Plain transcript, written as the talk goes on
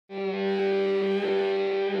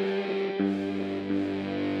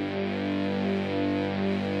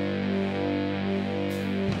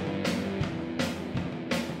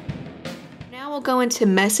we'll go into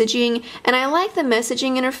messaging, and I like the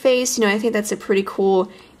messaging interface. You know, I think that's a pretty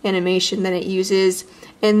cool animation that it uses.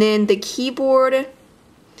 And then the keyboard, you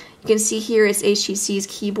can see here it's HTC's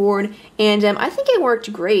keyboard, and I think it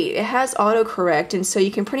worked great. It has autocorrect, and so you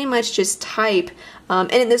can pretty much just type,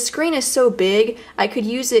 and the screen is so big, I could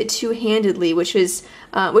use it two-handedly, which is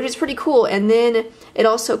pretty cool. And then it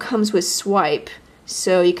also comes with swipe,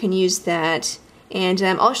 so you can use that. And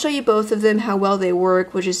I'll show you both of them, how well they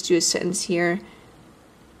work. We'll just do a sentence here.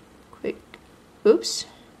 Quick, oops.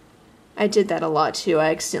 I did that a lot too.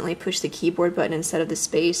 I accidentally pushed the keyboard button instead of the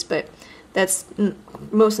space, but that's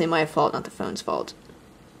mostly my fault, not the phone's fault.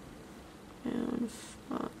 Brown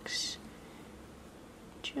fox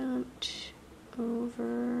jumped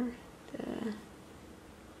over the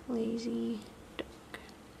lazy dog.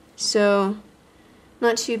 So,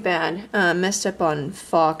 not too bad. Messed up on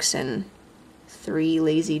fox and 3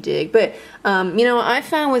 lazy dig, but you know, I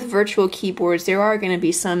found with virtual keyboards there are going to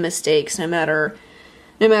be some mistakes no matter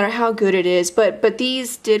how good it is, but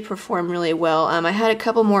these did perform really well. I had a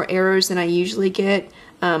couple more errors than I usually get,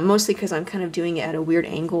 mostly because I'm kind of doing it at a weird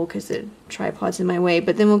angle because the tripod's in my way.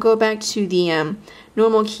 But then we'll go back to the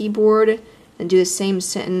normal keyboard and do the same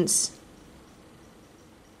sentence.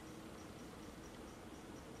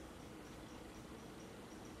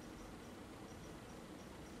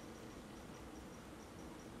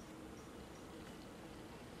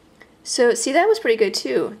 So, see, that was pretty good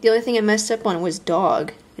too. The only thing I messed up on was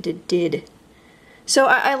dog. I did. So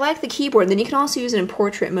I like the keyboard. Then you can also use it in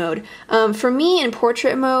portrait mode. For me, in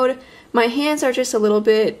portrait mode, my hands are just a little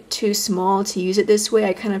bit too small to use it this way.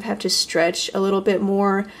 I kind of have to stretch a little bit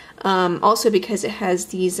more. Also because it has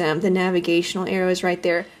these the navigational arrows right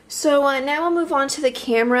there. So now we'll move on to the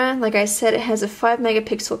camera. Like I said, it has a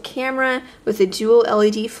 5-megapixel camera with a dual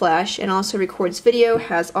LED flash and also records video,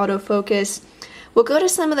 has autofocus. We'll go to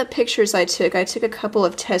some of the pictures I took. I took a couple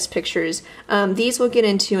of test pictures. These we'll get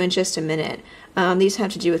into in just a minute. These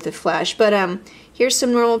have to do with the flash. But here's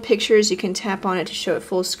some normal pictures. You can tap on it to show it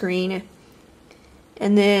full screen.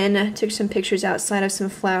 And then took some pictures outside of some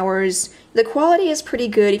flowers. The quality is pretty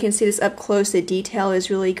good. You can see this up close. The detail is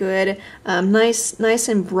really good. Nice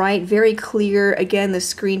and bright, very clear. Again, the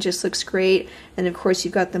screen just looks great. And of course,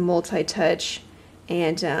 you've got the multi-touch.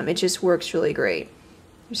 And it just works really great.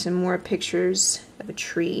 There's some more pictures of a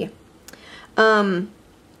tree.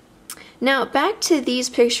 Now back to these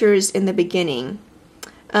pictures in the beginning.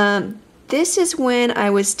 This is when I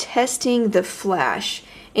was testing the flash,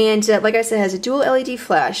 and like I said, it has a dual LED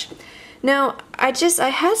flash. Now I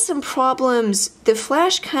had some problems. The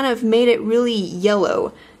flash kind of made it really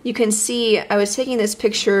yellow. You can see I was taking this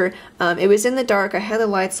picture. It was in the dark. I had the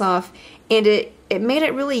lights off, and it made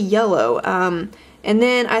it really yellow. And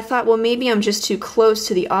then I thought, well, maybe I'm just too close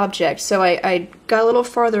to the object. So I got a little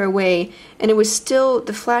farther away, and it was still,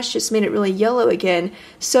 the flash just made it really yellow again.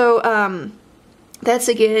 So that's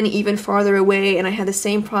again even farther away, and I had the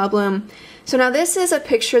same problem. So now this is a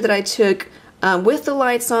picture that I took with the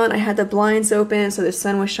lights on. I had the blinds open, so the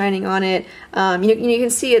sun was shining on it. You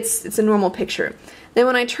can see it's a normal picture. Then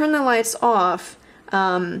when I turn the lights off,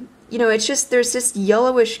 you know, it's just, there's this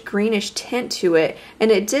yellowish greenish tint to it,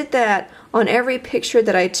 and it did that on every picture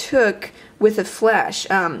that I took with a flash. You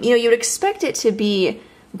know, you would expect it to be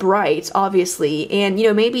bright, obviously, and you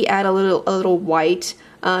know, maybe add a little white.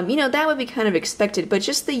 You know, that would be kind of expected, but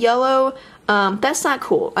just the yellow, that's not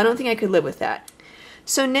cool. I don't think I could live with that.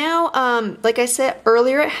 So now, like I said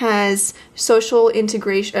earlier, it has social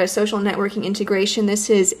networking integration. This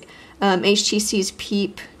is HTC's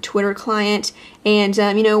Peep Twitter client, and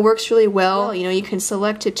you know, works really well. You know, you can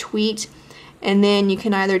select a tweet, and then you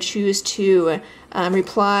can either choose to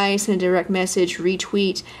reply, send a direct message,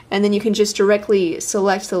 retweet, and then you can just directly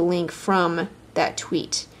select the link from that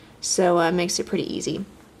tweet. So it makes it pretty easy.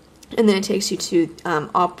 And then it takes you to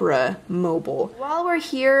Opera Mobile. While we're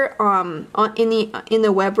here in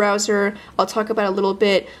the web browser, I'll talk about it a little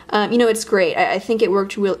bit. You know, it's great. I think it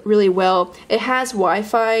worked really well. It has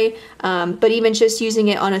Wi-Fi, but even just using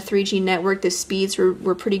it on a 3G network, the speeds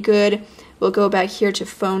were pretty good. We'll go back here to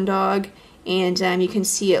Phone Dog, and you can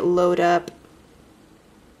see it load up.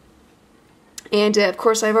 And of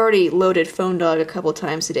course, I've already loaded Phone Dog a couple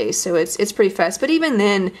times today, so it's pretty fast. But even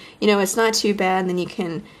then, you know, it's not too bad. And then you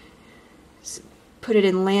can put it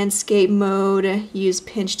in landscape mode, use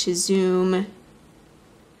pinch to zoom,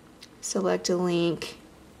 select a link.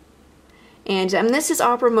 And this is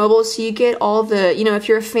Opera Mobile, so you get all the, you know, if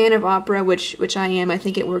you're a fan of Opera, which I am, I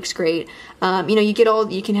think it works great. You know, you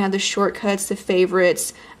can have the shortcuts, the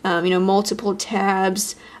favorites, you know, multiple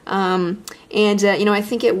tabs, and you know, I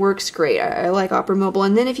think it works great. I like Opera Mobile.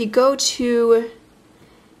 And then if you go to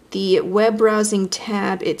the web browsing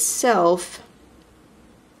tab itself,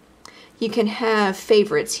 you can have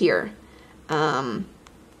favorites here.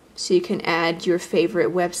 So you can add your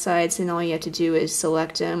favorite websites, and all you have to do is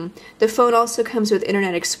select them. The phone also comes with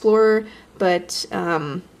Internet Explorer, but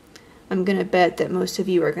I'm gonna bet that most of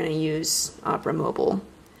you are gonna use Opera Mobile.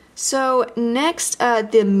 So next,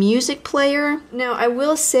 the music player. Now I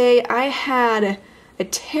will say I had a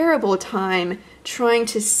terrible time trying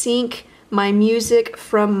to sync my music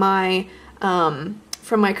from my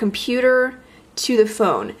computer to the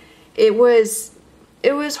phone. It was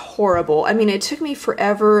horrible. I mean, it took me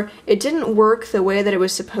forever. It didn't work the way that it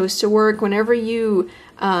was supposed to work. Whenever you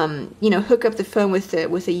you know, hook up the phone with a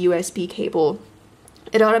USB cable,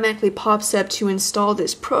 it automatically pops up to install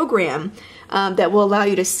this program that will allow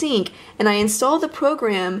you to sync. And I installed the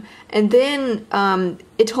program, and then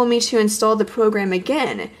it told me to install the program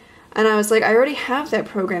again. And I was like, I already have that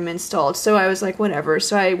program installed. So I was like, whatever.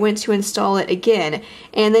 So I went to install it again,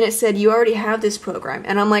 and then it said, you already have this program.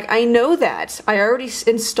 And I'm like, I know that. I already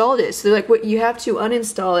installed it. So they're like, what, you have to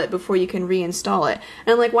uninstall it before you can reinstall it.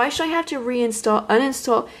 And I'm like, why should I have to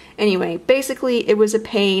uninstall? Anyway, basically, it was a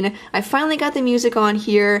pain. I finally got the music on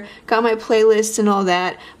here, got my playlist and all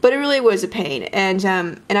that, but it really was a pain. And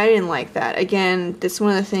I didn't like that. Again, that's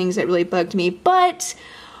one of the things that really bugged me. But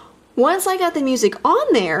once I got the music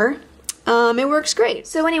on there, it works great.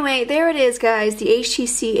 So anyway, there it is, guys, the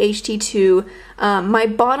HTC HD2. My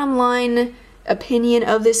bottom line opinion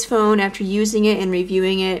of this phone after using it and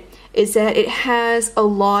reviewing it is that it has a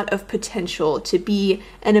lot of potential to be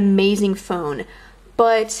an amazing phone,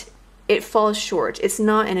 but it falls short. It's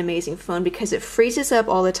not an amazing phone because it freezes up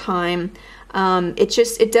all the time.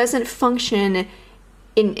 It doesn't function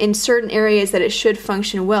in certain areas that it should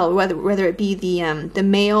function well, whether it be the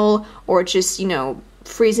mail or just, you know,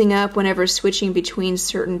 freezing up whenever switching between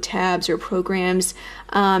certain tabs or programs.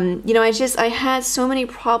 You know, I had so many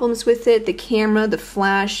problems with it. The camera, the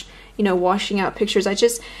flash, you know, washing out pictures. I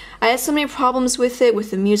had so many problems with it,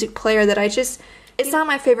 with the music player, that it's not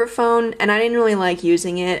my favorite phone, and I didn't really like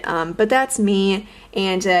using it, but that's me,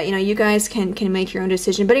 and you know, you guys can make your own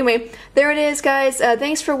decision. But anyway, there it is, guys.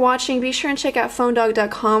 Thanks for watching. Be sure and check out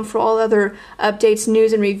phonedog.com for all other updates,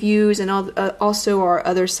 news, and reviews, and also our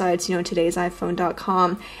other sites, you know,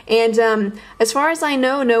 today'siphone.com. And as far as I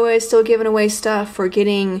know, Noah is still giving away stuff for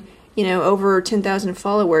getting, you know, over 10,000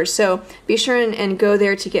 followers. So be sure and go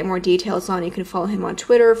there to get more details on. You can follow him on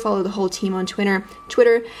Twitter, follow the whole team on Twitter.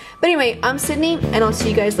 But anyway, I'm Sydney, and I'll see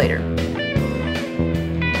you guys later.